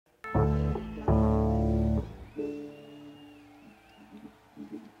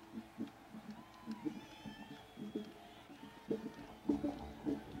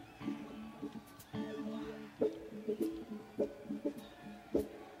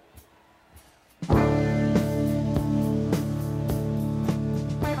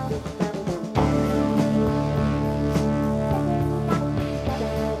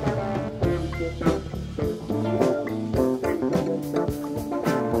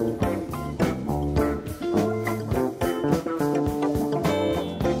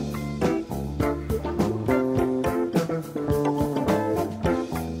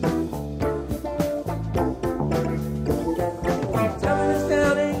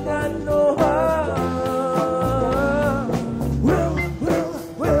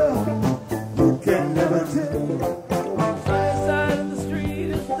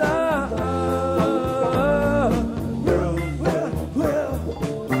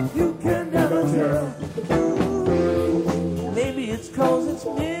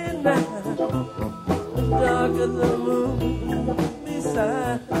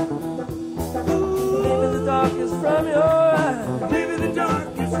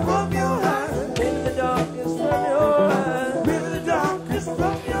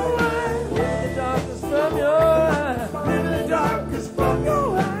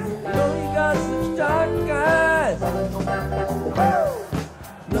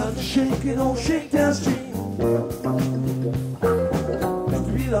shaking on Shakedown Street. Used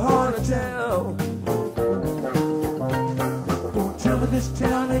to be the heart of town. Don't tell me this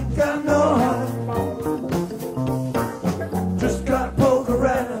town ain't got no heart. Just gotta poke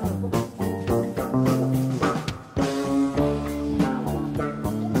around.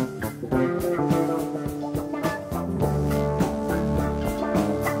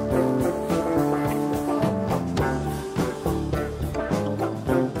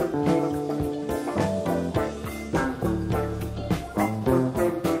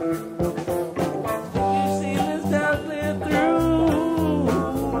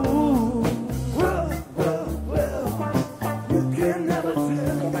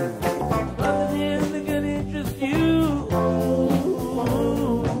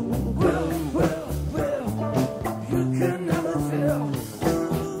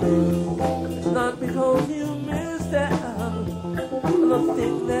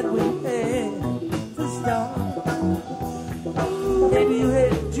 Maybe you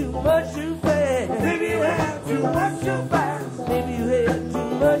had too much too fast. Maybe you had too much too fast. Maybe you had too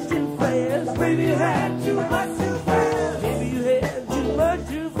much too fast. Maybe you had too much too fast. Maybe you had too much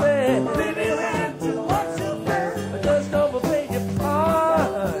too fast. Maybe you had too much too fast. I just overpaid your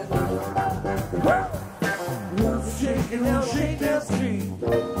part. Shaking down Shakedown Street.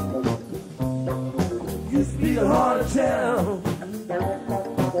 Used to be the heart of town.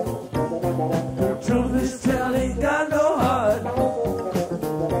 Truth, this town ain't got no heart.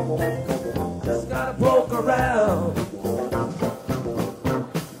 Just gotta poke around.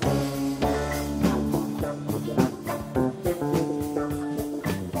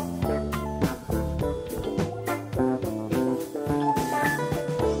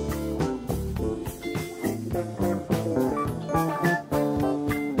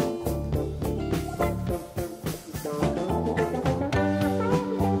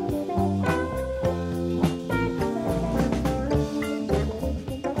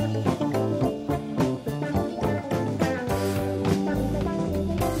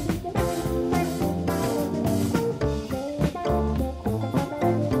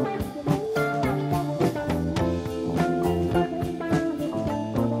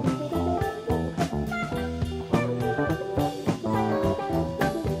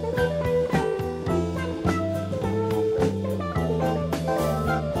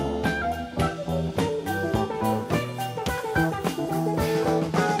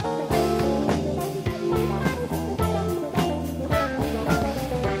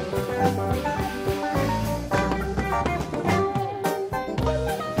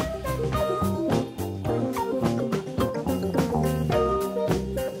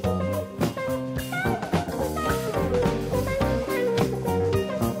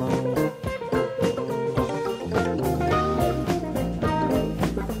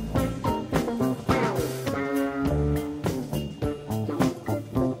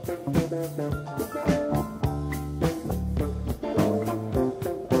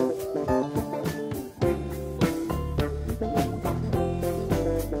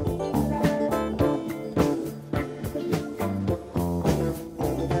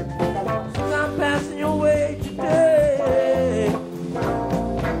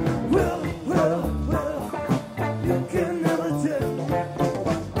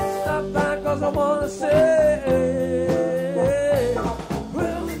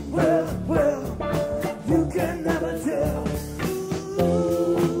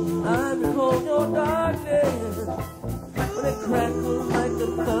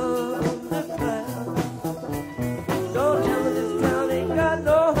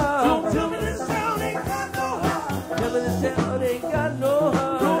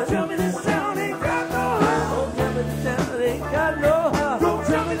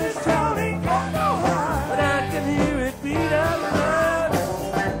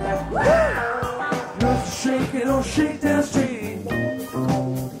 Shakedown Street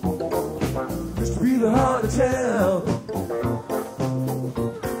used to be the heart of town.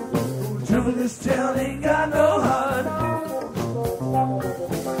 Tell me this town ain't got no heart.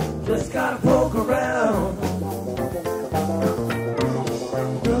 Just gotta poke around.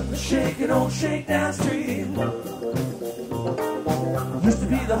 Nothing shaking on Shakedown Street used to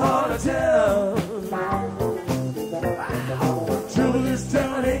be the heart of town. Tell me this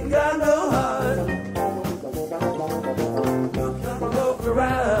town ain't got no heart.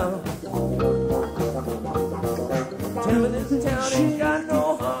 Around. Tell me this town ain't got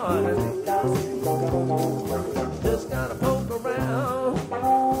no heart. Just gotta poke around.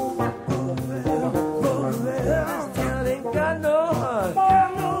 This town ain't got no heart.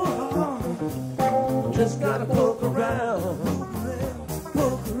 Just gotta poke around.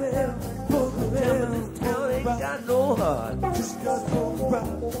 Poke around. got no heart. Just gotta poke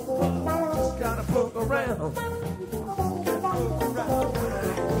around. Just gotta poke around.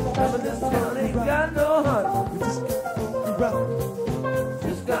 But this one ain't got no heart.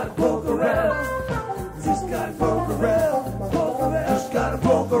 Just gotta poke around. Just gotta poke around. Just gotta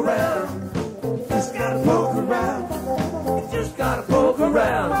poke around. Just gotta poke around. Just gotta poke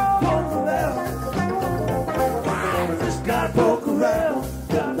around. Poke around. Just gotta poke around.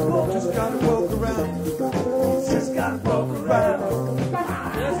 Just gotta poke around. Just gotta poke around.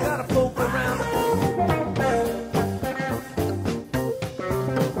 Just gotta poke around.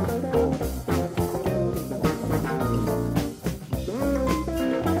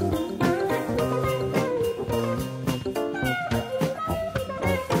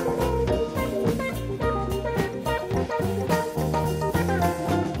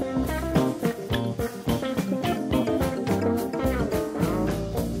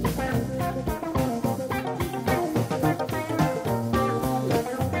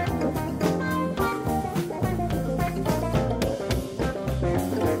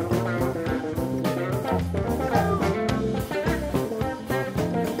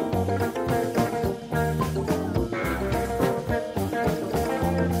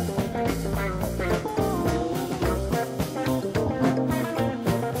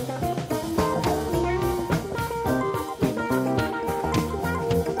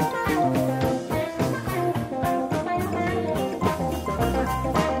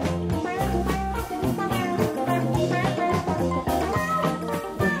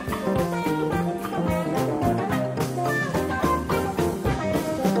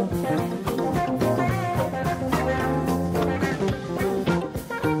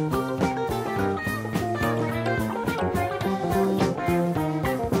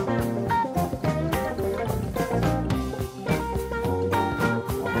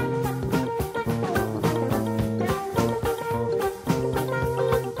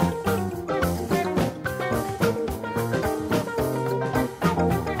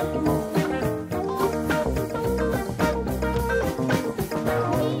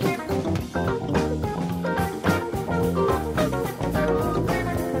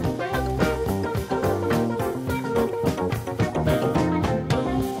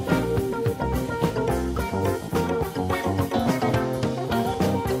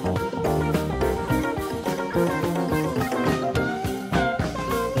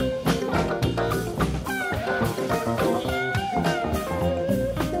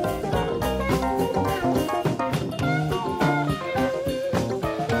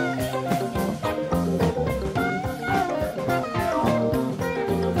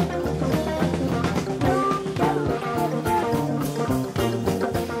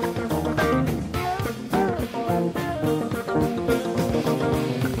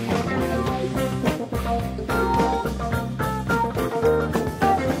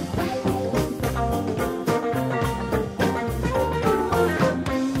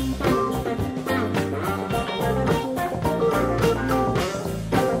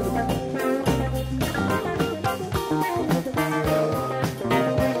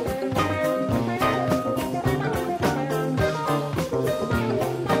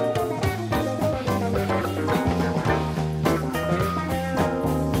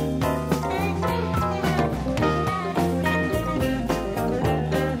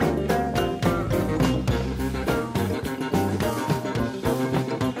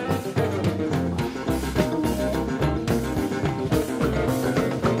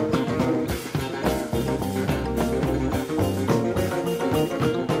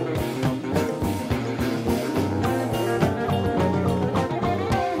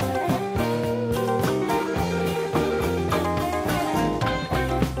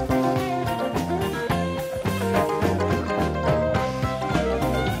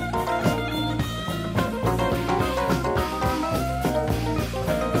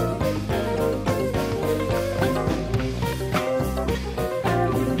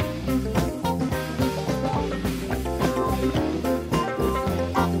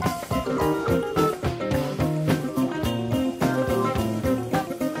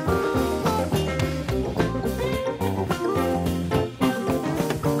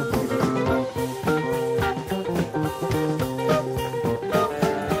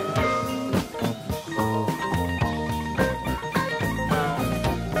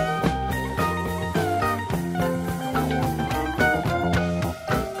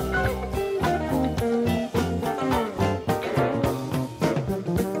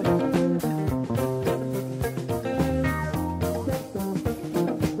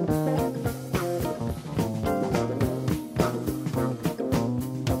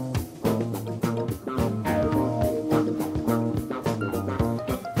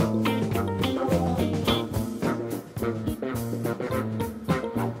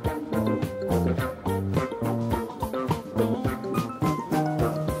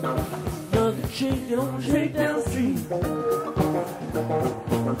 shaking on Shakedown Street.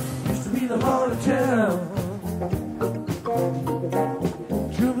 Used to be the heart of town.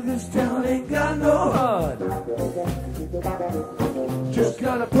 Trouble, this town ain't got no heart. Just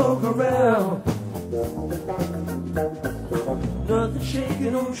gotta poke around. Nothing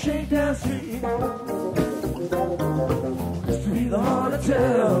shaking on Shakedown Street. Used to be the heart of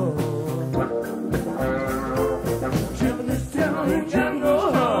town. Trouble, this town ain't got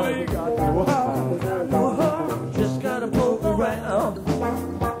no heart. No heart. Just gotta poke around.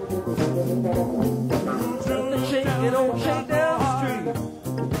 Nothing shaking on Shakedown Street.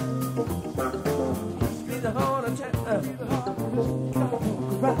 Used to be the heart of town.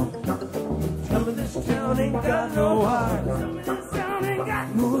 Some of this town ain't got no heart. Some of this town ain't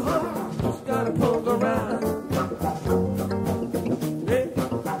got no heart. Just gotta poke around. Hey,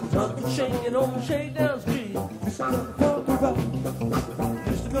 nothing shaking on Shakedown Street. Just gotta poke around.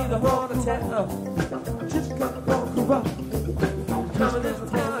 Used to be the heart of town. Just gotta poke around. Some of this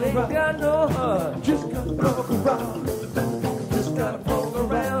town ain't got no heart. Just gotta poke around. Just gotta poke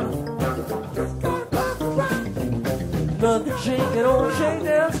around. Just gotta poke around. Nothing shaking on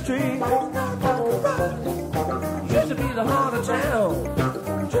Shakedown Street. Used to be the heart of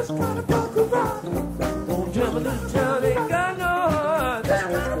town. Just gotta